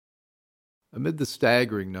Amid the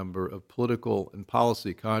staggering number of political and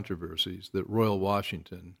policy controversies that roil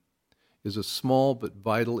Washington is a small but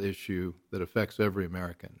vital issue that affects every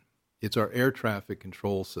American. It's our air traffic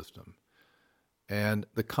control system. And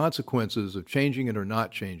the consequences of changing it or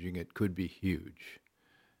not changing it could be huge.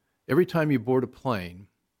 Every time you board a plane,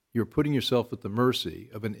 you're putting yourself at the mercy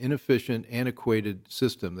of an inefficient, antiquated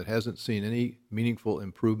system that hasn't seen any meaningful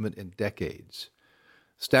improvement in decades.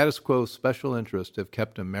 Status quo special interests have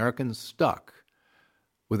kept Americans stuck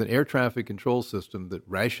with an air traffic control system that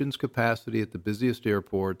rations capacity at the busiest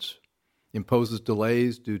airports, imposes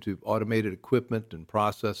delays due to automated equipment and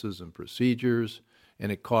processes and procedures,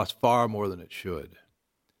 and it costs far more than it should.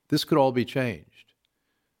 This could all be changed.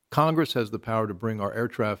 Congress has the power to bring our air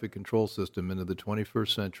traffic control system into the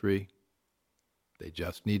 21st century. They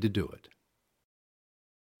just need to do it.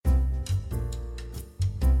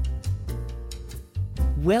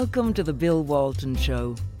 Welcome to the Bill Walton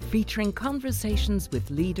Show, featuring conversations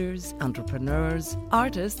with leaders, entrepreneurs,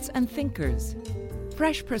 artists, and thinkers.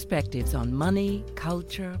 Fresh perspectives on money,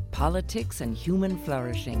 culture, politics, and human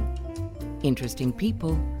flourishing. Interesting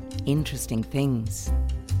people, interesting things.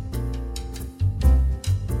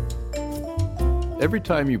 Every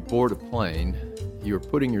time you board a plane, you're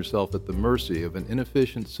putting yourself at the mercy of an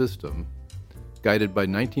inefficient system guided by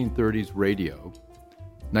 1930s radio,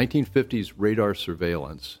 1950s radar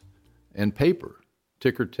surveillance, and paper,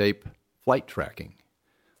 ticker tape, flight tracking.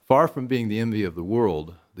 Far from being the envy of the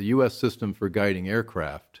world, the U.S. system for guiding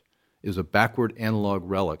aircraft is a backward analog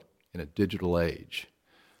relic in a digital age.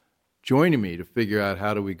 Joining me to figure out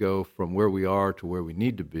how do we go from where we are to where we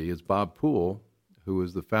need to be is Bob Poole, who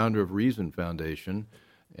is the founder of Reason Foundation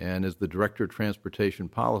and is the director of transportation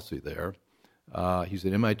policy there. He's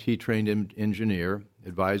an MIT-trained engineer,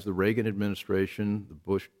 advised the Reagan administration,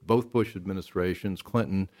 both Bush administrations,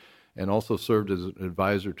 Clinton, and also served as an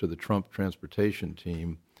advisor to the Trump transportation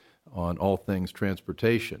team on all things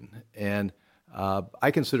transportation. And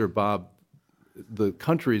I consider Bob the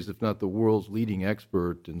country's, if not the world's, leading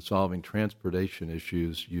expert in solving transportation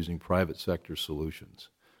issues using private sector solutions.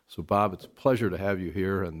 So, Bob, it's a pleasure to have you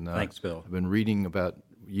here. And thanks, Bill. I've been reading about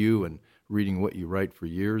you and reading what you write for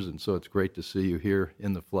years, and so it's great to see you here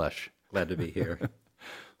in the flesh. Glad to be here.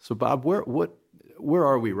 So, Bob, where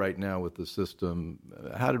are we right now with the system?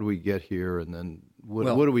 How did we get here, and then what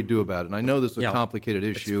do we do about it? And I know this is a complicated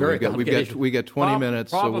issue. We got 20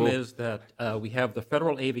 minutes. The problem is that we have the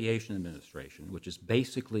Federal Aviation Administration, which is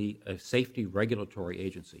basically a safety regulatory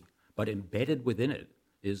agency, but embedded within it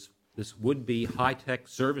is this would-be high-tech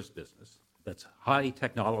service business that's high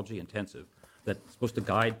technology intensive, that's supposed to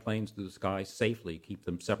guide planes through the sky safely, keep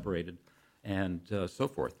them separated, and so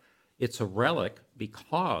forth. It's a relic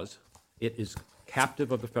because it is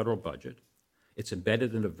captive of the federal budget. It's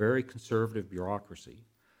embedded in a very conservative bureaucracy.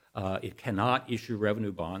 It cannot issue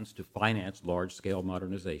revenue bonds to finance large-scale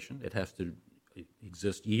modernization. It has to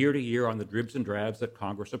exist year to year on the dribs and drabs that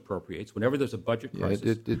Congress appropriates. Whenever there's a budget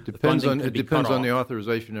crisis, it depends on the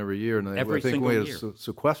authorization every year. And I think we had a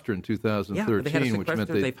sequester in 2013, they had a sequester. Which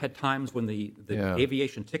meant they've had times when the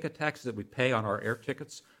aviation ticket taxes that we pay on our air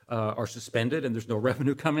tickets are suspended, and there's no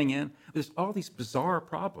revenue coming in. There's all these bizarre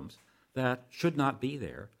problems that should not be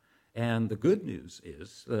there. And the good news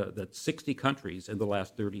is that 60 countries in the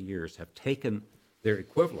last 30 years have taken their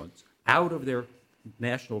equivalents out of their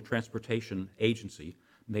National Transportation Agency,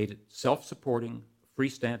 made it self-supporting,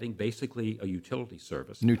 freestanding, basically a utility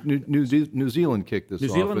service. New Zealand kicked this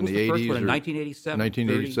off in the 80s. New Zealand was the first one in 1987.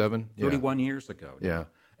 1987? 31 years ago. Yeah.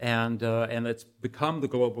 And it's become the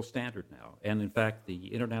global standard now. And in fact,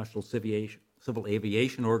 the International Civil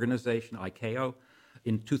Aviation Organization, ICAO,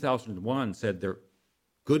 in 2001 said their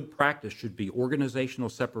good practice should be organizational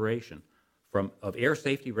separation of air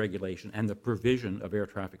safety regulation and the provision of air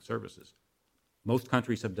traffic services. Most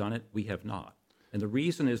countries have done it. We have not. And the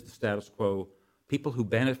reason is the status quo. People who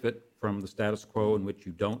benefit from the status quo in which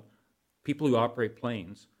people who operate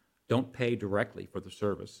planes don't pay directly for the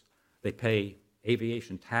service. They pay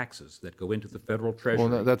aviation taxes that go into the federal treasury.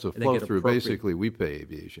 Well, that's a flow-through. Basically, we pay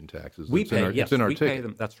aviation taxes. We pay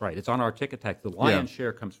them. That's right. It's on our ticket tax. The lion's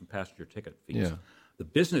share comes from passenger ticket fees. Yeah. The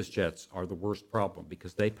business jets are the worst problem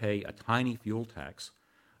because they pay a tiny fuel tax.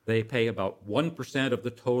 They pay about 1% of the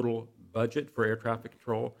total budget for air traffic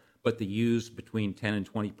control, but they use between 10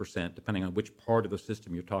 and 20%, depending on which part of the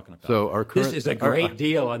system you're talking about. So this is a great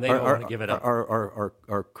deal, and they don't want to give it up.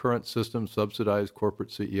 Our current system subsidize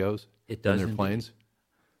corporate CEOs it does in their planes?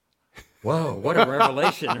 Whoa, what a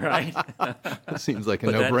revelation, right? It seems like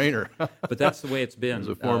a no-brainer. But that's the way it's been. As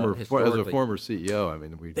a former CEO, I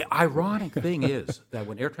mean, The ironic thing is that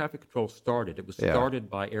when air traffic control started, it was started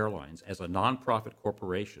by airlines as a nonprofit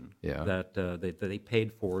corporation that they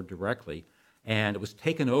paid for directly, and it was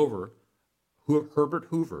taken over. Herbert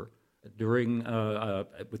Hoover, during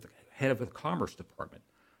with the head of the Commerce Department,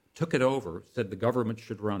 took it over, said the government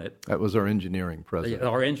should run it. That was our engineering president.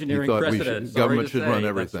 Our engineering president. Government should run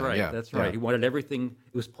everything. That's right. That's right. He wanted everything.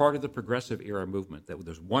 It was part of the progressive era movement that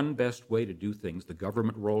there's one best way to do things. The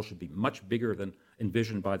government role should be much bigger than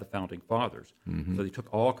envisioned by the founding fathers. Mm-hmm. So they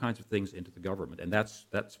took all kinds of things into the government, and that's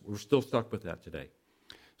we're still stuck with that today.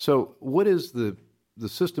 So what is the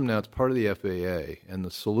system now? It's part of the FAA, and the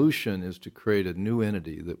solution is to create a new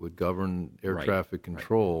entity that would govern air traffic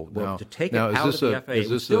control. Right. Well, to take it out of the FAA, it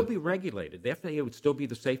would still be regulated. The FAA would still be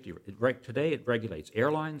the safety. Today, it regulates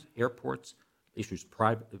airlines, airports, issues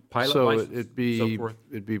pilot license, so forth.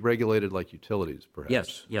 It'd be regulated like utilities,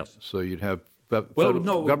 perhaps. Yes. So you'd have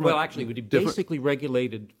actually, it would be basically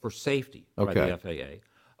regulated for safety by the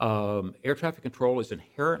FAA. Air traffic control is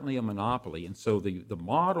inherently a monopoly, and so the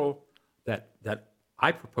model that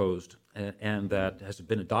I proposed and that has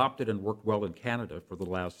been adopted and worked well in Canada for the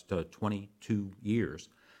last 22 years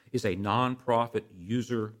is a nonprofit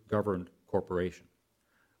user-governed corporation.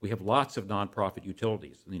 We have lots of nonprofit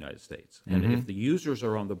utilities in the United States, and if the users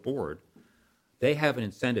are on the board, they have an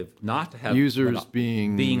incentive not to have users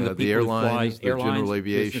being the airlines, the general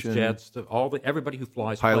aviation, business jets, everybody who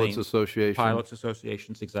flies pilots planes, pilots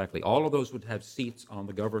associations, exactly. All of those would have seats on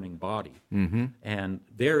the governing body, and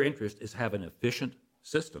their interest is have an efficient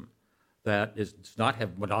system that does not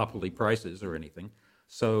have monopoly prices or anything.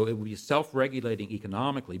 So it would be self-regulating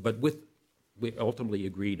economically, but we ultimately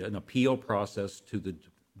agreed an appeal process to the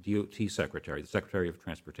DOT secretary, the Secretary of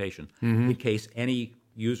Transportation, in case any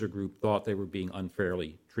user group thought they were being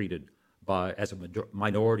unfairly treated as a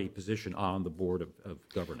minority position on the board of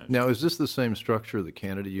governors. Now, is this the same structure that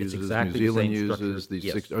Canada uses, exactly New Zealand the same uses?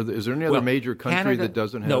 Yes. Is there any other major country that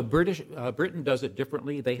doesn't have? No, Britain does it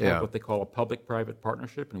differently. They have what they call a public-private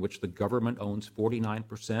partnership in which the government owns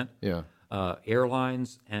 49%.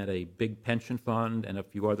 Airlines and a big pension fund and a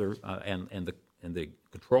few other and the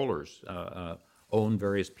controllers own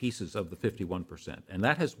various pieces of the 51%, and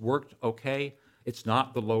that has worked okay. It's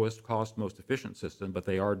not the lowest cost, most efficient system, but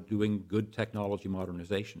they are doing good technology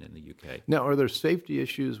modernization in the UK. Now, are there safety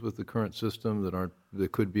issues with the current system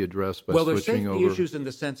that could be addressed by switching over? Well, there's safety issues in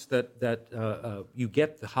the sense that you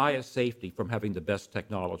get the highest safety from having the best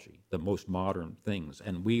technology, the most modern things,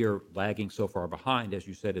 and we are lagging so far behind, as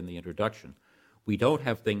you said in the introduction. We don't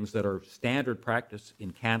have things that are standard practice in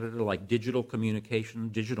Canada, like digital communication,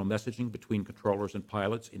 digital messaging between controllers and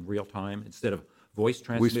pilots in real time instead of voice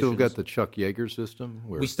transmissions. We still got the Chuck Yeager system.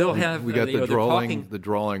 We still have. We got the drawing.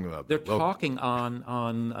 They're talking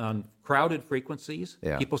on crowded frequencies.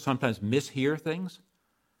 Yeah. People sometimes mishear things,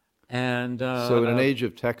 and so in an age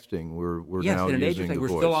of texting, we're now in an using age of the we're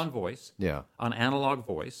voice. still on voice. Yeah. On analog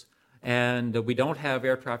voice, and we don't have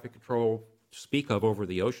air traffic control to speak of over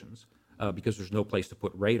the oceans because there's no place to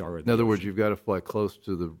put radar. In other words, you've got to fly close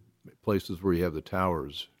to the places where you have the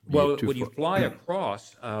towers. Well, when you fly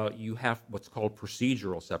across, you have what's called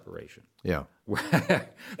procedural separation. Yeah. Where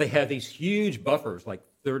they have these huge buffers, like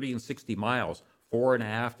 30 and 60 miles, fore and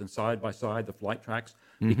aft and side by side, the flight tracks,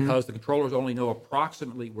 because the controllers only know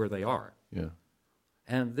approximately where they are. Yeah.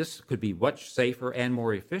 And this could be much safer and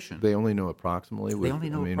more efficient. They only know approximately.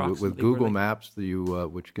 With Google Maps,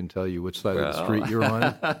 which can tell you which side of the street you're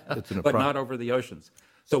on. But not over the oceans.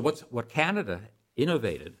 So what Canada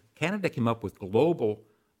innovated, Canada came up with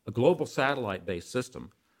a global satellite-based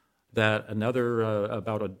system that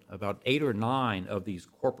about 8 or 9 of these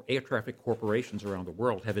air traffic corporations around the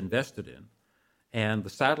world have invested in. And the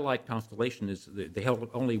satellite constellation they held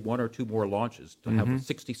only 1 or 2 more launches to have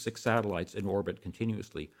 66 satellites in orbit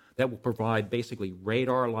continuously that will provide basically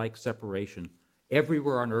radar-like separation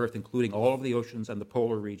everywhere on Earth, including all of the oceans and the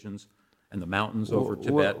polar regions and the mountains over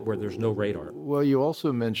Tibet where there's no radar. Well, you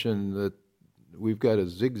also mentioned that we've got a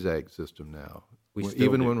zigzag system now.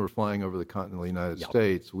 When we're flying over the continental United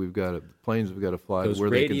States, planes have got to fly those where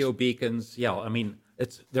radio beacons. Yeah, I mean,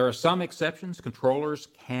 there are some exceptions. Controllers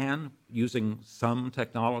can, using some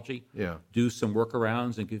technology, do some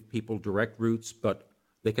workarounds and give people direct routes, but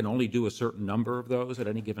they can only do a certain number of those at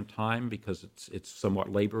any given time because it's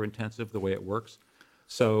somewhat labor intensive the way it works.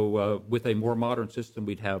 So with a more modern system,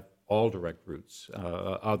 we'd have all direct routes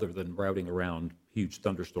other than routing around huge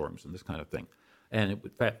thunderstorms and this kind of thing. And in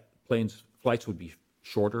fact, flights would be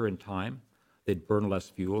shorter in time. They'd burn less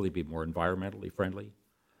fuel. They'd be more environmentally friendly.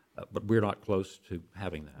 but we're not close to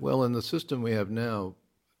having that. Well, in the system we have now,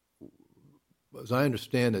 as I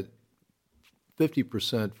understand it,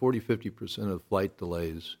 50% of flight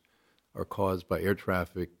delays are caused by air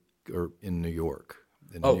traffic or in New York,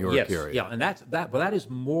 in the New York yes, area. Yeah, and that is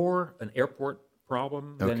more an airport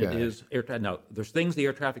problem than it is air traffic. Now, there's things the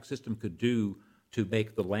air traffic system could do to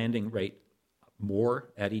make the landing rate more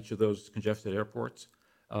at each of those congested airports,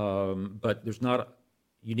 but there's not.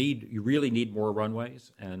 You really need more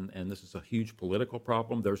runways, and this is a huge political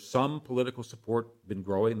problem. There's some political support been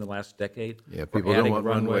growing in the last decade. Yeah, for people adding don't want a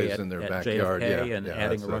runway runways in their at backyard. JFK and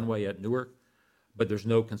adding a runway at Newark, but there's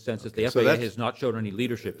no consensus. Okay, the so FAA has not shown any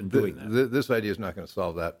leadership in doing that. This idea is not going to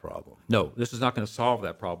solve that problem. No, this is not going to solve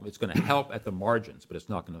that problem. It's going to help at the margins, but it's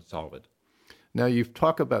not going to solve it. Now, you've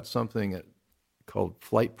talked about something called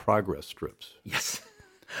flight progress strips. Yes.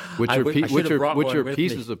 Which are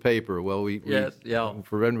pieces of paper. Well,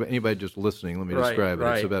 for anybody just listening, let me describe it.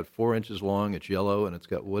 It's about 4 inches long. It's yellow, and it's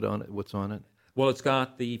got wood on it. What's on it? Well, it's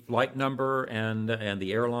got the flight number and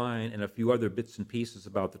the airline and a few other bits and pieces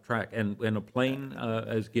about the track. And when a plane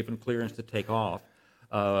is given clearance to take off,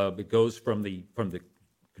 it goes from the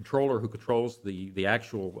controller who controls the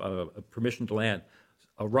actual permission to land.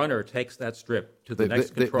 A runner takes that strip to the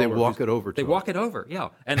next controller. They walk it over. They walk it over, yeah,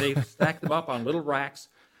 and they stack them up on little racks.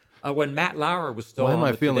 When Matt Lauer was still on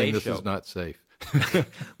the Today Show. Why am I feeling this is not safe?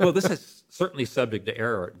 Well, this is certainly subject to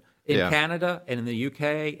error. In Canada and in the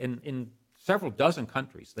UK and in several dozen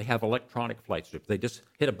countries, they have electronic flight strips. They just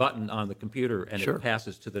hit a button on the computer and it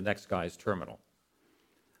passes to the next guy's terminal.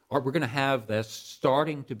 We're going to have this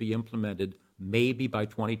starting to be implemented maybe by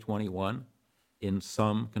 2021 in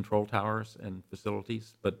some control towers and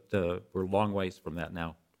facilities, but we're a long ways from that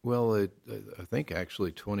now. Well, I think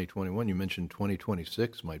actually 2021, you mentioned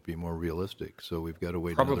 2026 might be more realistic, so we've got to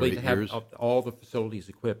wait another 8 years. Probably to have all the facilities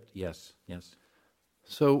equipped, yes.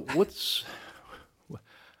 So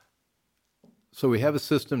so we have a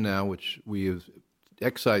system now which we have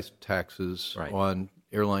excise taxes on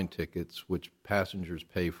airline tickets, which passengers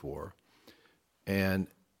pay for. And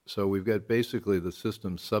so we've got basically the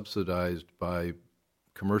system subsidized by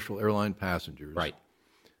commercial airline passengers. Right.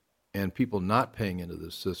 And people not paying into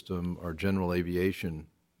this system are general aviation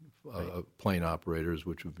plane operators,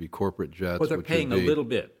 which would be corporate jets. Well, they're paying a little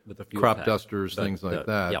bit with the fuel crop tax, dusters, things like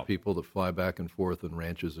that. Yeah. People that fly back and forth in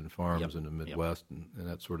ranches and farms in the Midwest and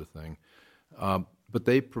that sort of thing. But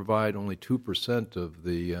they provide only 2% of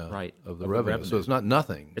the revenue, so it's not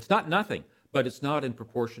nothing. It's not nothing, but it's not in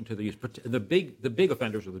proportion to the use. The big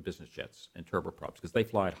offenders are the business jets and turboprops because they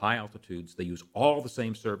fly at high altitudes. They use all the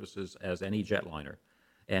same services as any jetliner,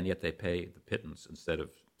 and yet they pay the pittance instead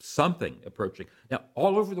of something approaching. Now,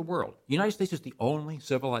 all over the world, the United States is the only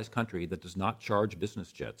civilized country that does not charge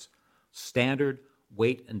business jets standard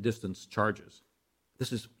weight and distance charges.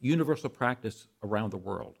 This is universal practice around the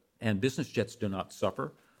world, and business jets do not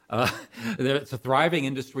suffer. It's a thriving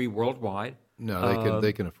industry worldwide. No,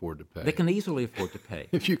 they can afford to pay. They can easily afford to pay.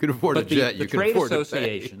 If you can afford a jet, you can afford to pay. The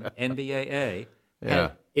Trade Association, NBAA,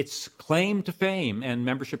 had its claim to fame and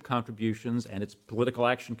membership contributions and its political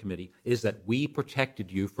action committee is that we protected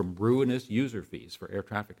you from ruinous user fees for air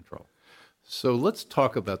traffic control. So let's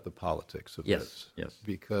talk about the politics of this. Yes.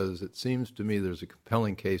 Because it seems to me there's a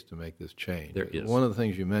compelling case to make this change. There is. One of the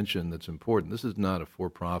things you mentioned that's important, this is not a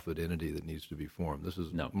for-profit entity that needs to be formed. This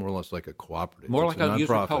is more or less like a cooperative. More it's like a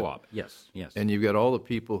user nonprofit. co-op, yes. And you've got all the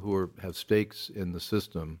people who have stakes in the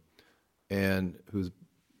system and whose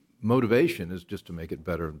motivation is just to make it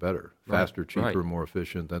better and better, faster, cheaper, more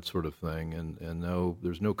efficient, that sort of thing. And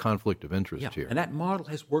there's no conflict of interest here. And that model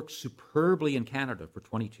has worked superbly in Canada for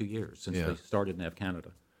 22 years since they started NAV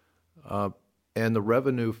Canada. And the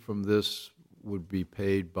revenue from this would be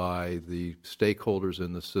paid by the stakeholders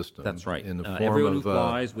in the system. That's right. In the form everyone of who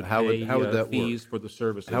flies would pay fees for the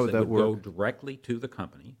services that would go directly to the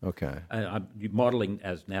company. Okay. I'm modeling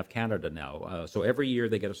as NAV Canada now. So every year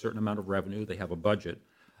they get a certain amount of revenue. They have a budget.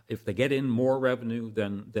 If they get in more revenue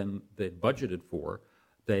than they budgeted for,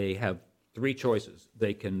 they have three choices.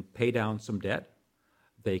 They can pay down some debt,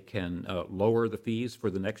 they can lower the fees for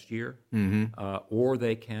the next year, or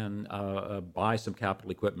they can buy some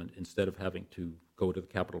capital equipment instead of having to go to the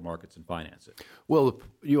capital markets and finance it. Well,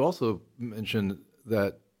 you also mentioned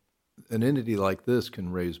that an entity like this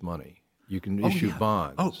can raise money. You can issue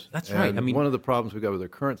bonds. Oh, that's right. I mean, one of the problems we've got with our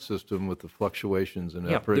current system with the fluctuations and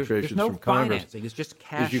appropriations there's no from Congress financing. It's just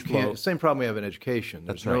cash is flow. Same problem we have in education.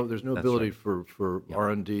 There's no ability for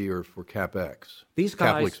R&D or for CapEx. These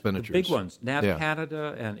capital guys, expenditures. the big ones, NAV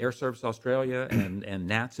Canada and Air Service Australia and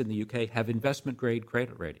NATS in the UK have investment-grade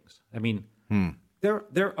credit ratings. I mean,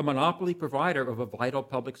 they're a monopoly provider of a vital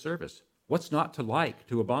public service. what's not to like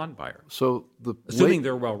to a bond buyer? So assuming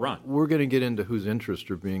they're well run. We're going to get into whose interests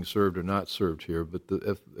are being served or not served here, but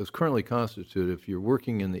as currently constituted, if you're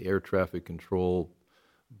working in the air traffic control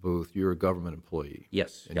booth, you're a government employee.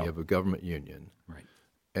 Yes. And you have a government union. Right.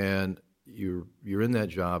 And you're in that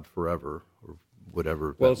job forever or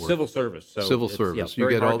whatever. Well, it's civil service. So civil service. Yeah, you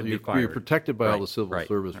get all. You're protected by all the civil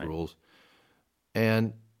service rules.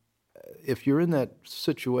 And if you're in that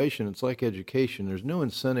situation, it's like education. There's no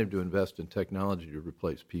incentive to invest in technology to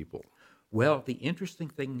replace people. Well, the interesting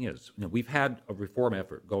thing is, we've had a reform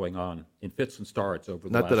effort going on in fits and starts over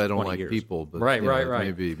the last 20 years. Not that I don't like years. people, but right.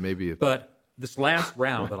 Maybe. But this last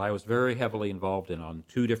round that I was very heavily involved in on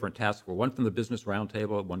two different task forces, one from the Business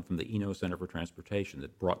Roundtable, one from the Eno Center for Transportation,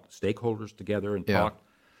 that brought stakeholders together and talked.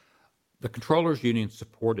 The Controllers Union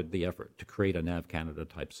supported the effort to create a NAV Canada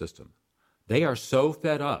type system. They are so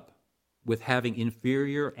fed up with having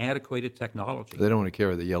inferior, antiquated technology. They don't want to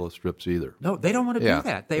carry the yellow strips either. No, they don't want to do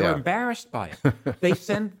that. They are embarrassed by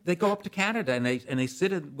it. They go up to Canada and they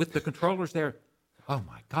sit with the controllers there. Oh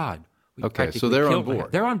my God! So they're on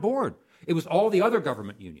board. They're on board. It was all the other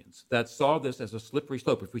government unions that saw this as a slippery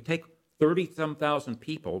slope. If we take 30-some thousand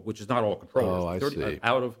people, which is not all controllers,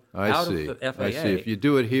 out of the FAA. I see. If you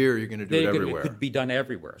do it here, you're going to do it everywhere. It could be done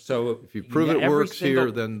everywhere. So if you prove it works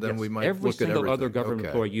here, then we might look at everything. Every single other government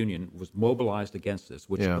employee union was mobilized against this,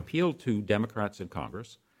 which appealed to Democrats in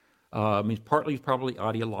Congress. Partly probably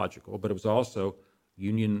ideological, but it was also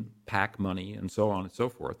union PAC money and so on and so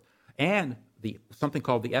forth. And something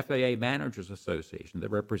called the FAA Managers Association that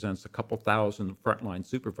represents a couple thousand frontline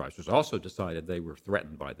supervisors also decided they were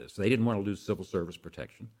threatened by this. They didn't want to lose civil service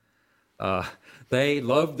protection. They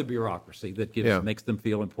loved the bureaucracy that makes them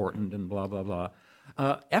feel important and blah, blah, blah.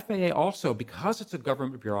 FAA also, because it's a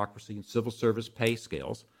government bureaucracy and civil service pay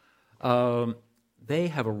scales, they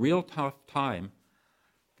have a real tough time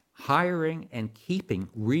hiring and keeping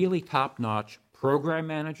really top-notch program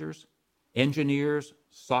managers, engineers,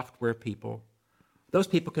 software people. Those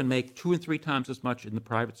people can make 2 and 3 times as much in the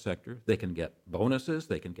private sector. They can get bonuses,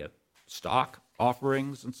 they can get stock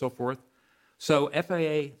offerings and so forth. So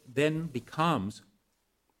FAA then becomes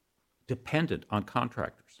dependent on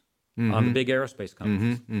contractors, on the big aerospace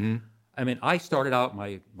companies. I started out,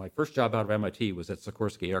 my first job out of MIT was at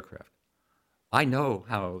Sikorsky Aircraft. I know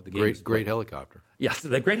how the game is played. Great helicopter. Yes,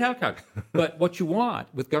 they're great helicopter. But what you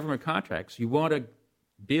want with government contracts, you want to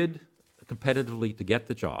bid competitively to get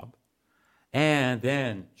the job, and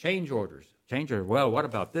then change orders. Well, what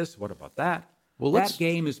about this? What about that? Well, that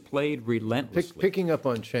game is played relentlessly. Picking up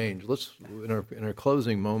on change, let's in our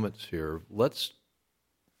closing moments here.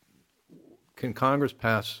 Can Congress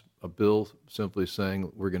pass a bill simply saying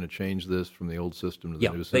we're going to change this from the old system to the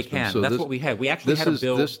new system? They can. So that's what we had. We actually had a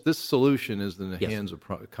bill. This solution is in the hands of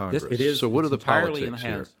Congress. It is. So what are the entirely politics in the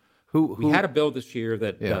hands. here? We had a bill this year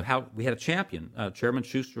that we had a champion, Chairman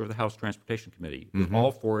Schuster of the House Transportation Committee, was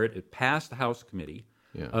all for it. It passed the House Committee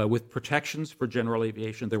with protections for general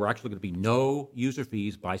aviation. There were actually going to be no user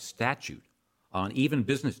fees by statute on even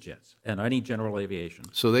business jets and any general aviation.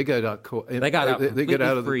 So they got out. They got out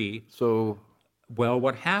completely free. Well,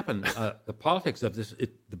 what happened? The politics of this,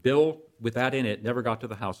 the bill with that in it never got to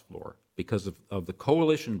the House floor because of the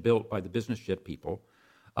coalition built by the business jet people.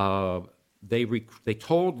 They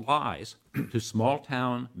told lies to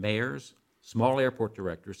small-town mayors, small airport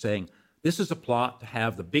directors, saying this is a plot to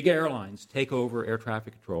have the big airlines take over air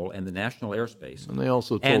traffic control and the national airspace. And they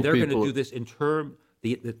also told and they're people, going to do this in term.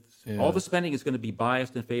 All the spending is going to be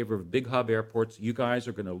biased in favor of big hub airports. You guys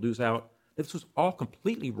are going to lose out. This was all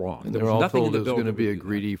completely wrong. And they're all told it was going to be a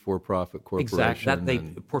greedy for-profit corporation. Exactly.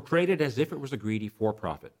 They portrayed it as if it was a greedy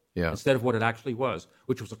for-profit instead of what it actually was,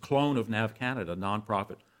 which was a clone of NAV Canada,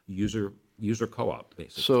 nonprofit user co-op,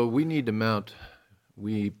 basically. So we need to mount,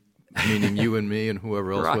 meaning you and me and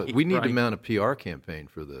whoever else, we need to mount a PR campaign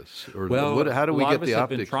for this. Or how do we get the optics? A lot of us have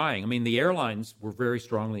been trying. The airlines were very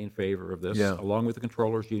strongly in favor of this, along with the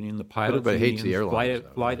Controllers Union, the pilots unions, hates the airlines,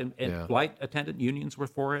 flight attendant unions were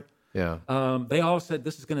for it. Yeah. They all said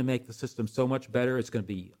this is going to make the system so much better. It's going to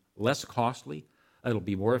be less costly. It'll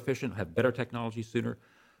be more efficient, have better technology sooner.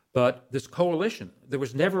 But this coalition, there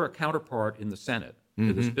was never a counterpart in the Senate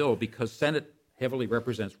to this bill because Senate heavily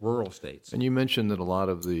represents rural states. And you mentioned that a lot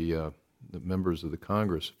of the members of the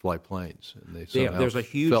Congress fly planes, and they somehow there's a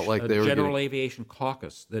huge felt like they were general aviation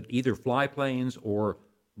caucus that either fly planes or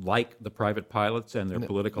like the private pilots and their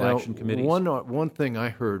political action committees. One thing I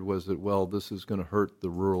heard was that this is going to hurt the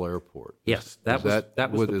rural airport. Yes, that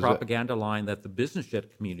was the propaganda line that the business jet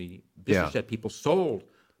people sold.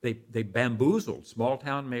 They bamboozled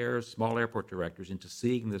small-town mayors, small airport directors into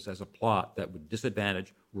seeing this as a plot that would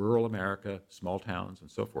disadvantage rural America, small towns, and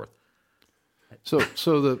so forth. So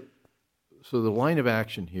the line of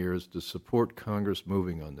action here is to support Congress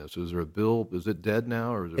moving on this. Is there a bill? Is it dead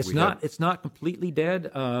now, or it's not? It's not completely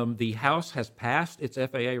dead. The House has passed its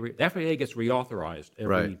FAA. The FAA gets reauthorized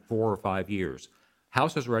every 4 or 5 years.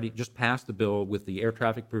 House has already just passed the bill with the air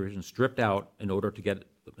traffic provision stripped out in order to get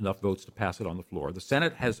enough votes to pass it on the floor. The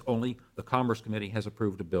Senate has only the Commerce Committee has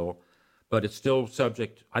approved a bill, but it's still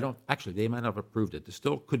subject. They might not have approved it. It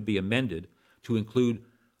still could be amended to include.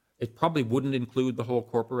 It probably wouldn't include the whole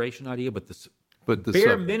corporation idea, but the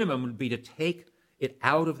bare minimum would be to take it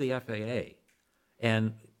out of the FAA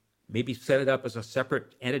and maybe set it up as a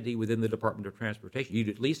separate entity within the Department of Transportation. You'd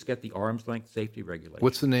at least get the arm's length safety regulation.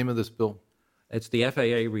 What's the name of this bill? It's the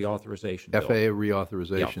FAA reauthorization bill. FAA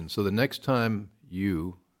reauthorization. Yep. So the next time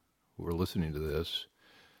you, who are listening to this,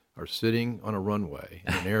 are sitting on a runway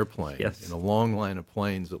in an airplane yes. in a long line of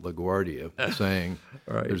planes at LaGuardia saying,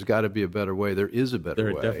 there's got to be a better way. There is a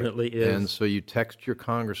better way. There definitely is. And so you text your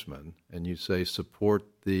congressman and you say, support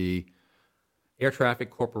the Air Traffic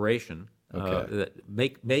Corporation.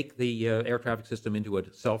 Make the air traffic system into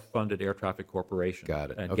a self-funded air traffic corporation.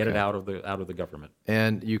 Got it. And get it out of the government.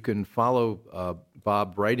 And you can follow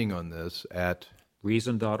Bob writing on this at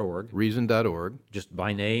Reason.org. Reason.org. Just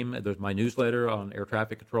by name. There's my newsletter on air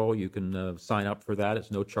traffic control. You can sign up for that.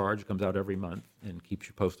 It's no charge. It comes out every month and keeps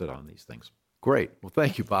you posted on these things. Great. Well,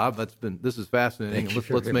 thank you, Bob. This is fascinating.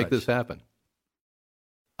 Let's make this happen.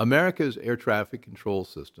 America's air traffic control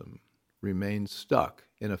system remains stuck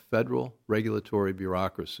in a federal regulatory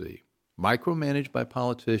bureaucracy, micromanaged by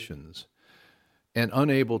politicians, and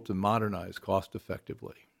unable to modernize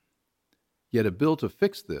cost-effectively. Yet a bill to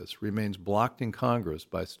fix this remains blocked in Congress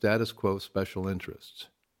by status quo special interests.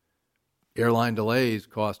 Airline delays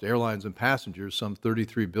cost airlines and passengers some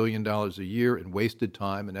 $33 billion a year in wasted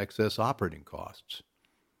time and excess operating costs.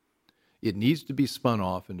 It needs to be spun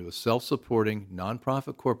off into a self-supporting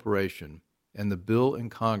nonprofit corporation, and the bill in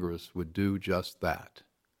Congress would do just that.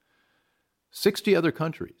 60 other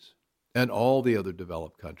countries, and all the other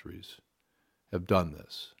developed countries, have done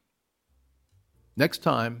this. Next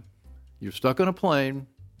time you're stuck on a plane,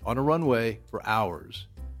 on a runway for hours,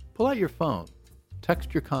 pull out your phone,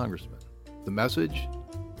 text your congressman. The message,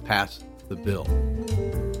 pass the bill.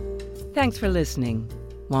 Thanks for listening.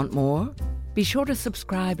 Want more? Be sure to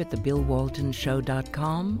subscribe at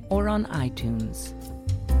thebillwaltonshow.com or on iTunes.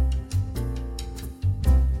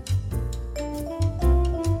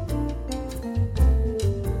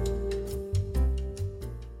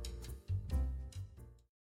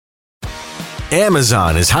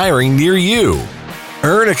 Amazon is hiring near you.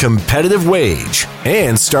 Earn a competitive wage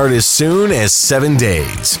and start as soon as 7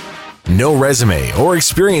 days. No resume or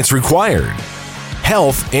experience required.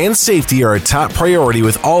 Health and safety are a top priority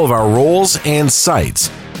with all of our roles and sites,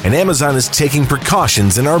 and Amazon is taking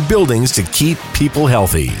precautions in our buildings to keep people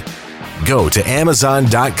healthy. Go to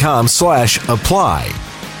amazon.com/apply.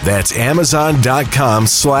 That's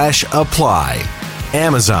amazon.com/apply.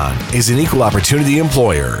 Amazon is an equal opportunity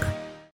employer.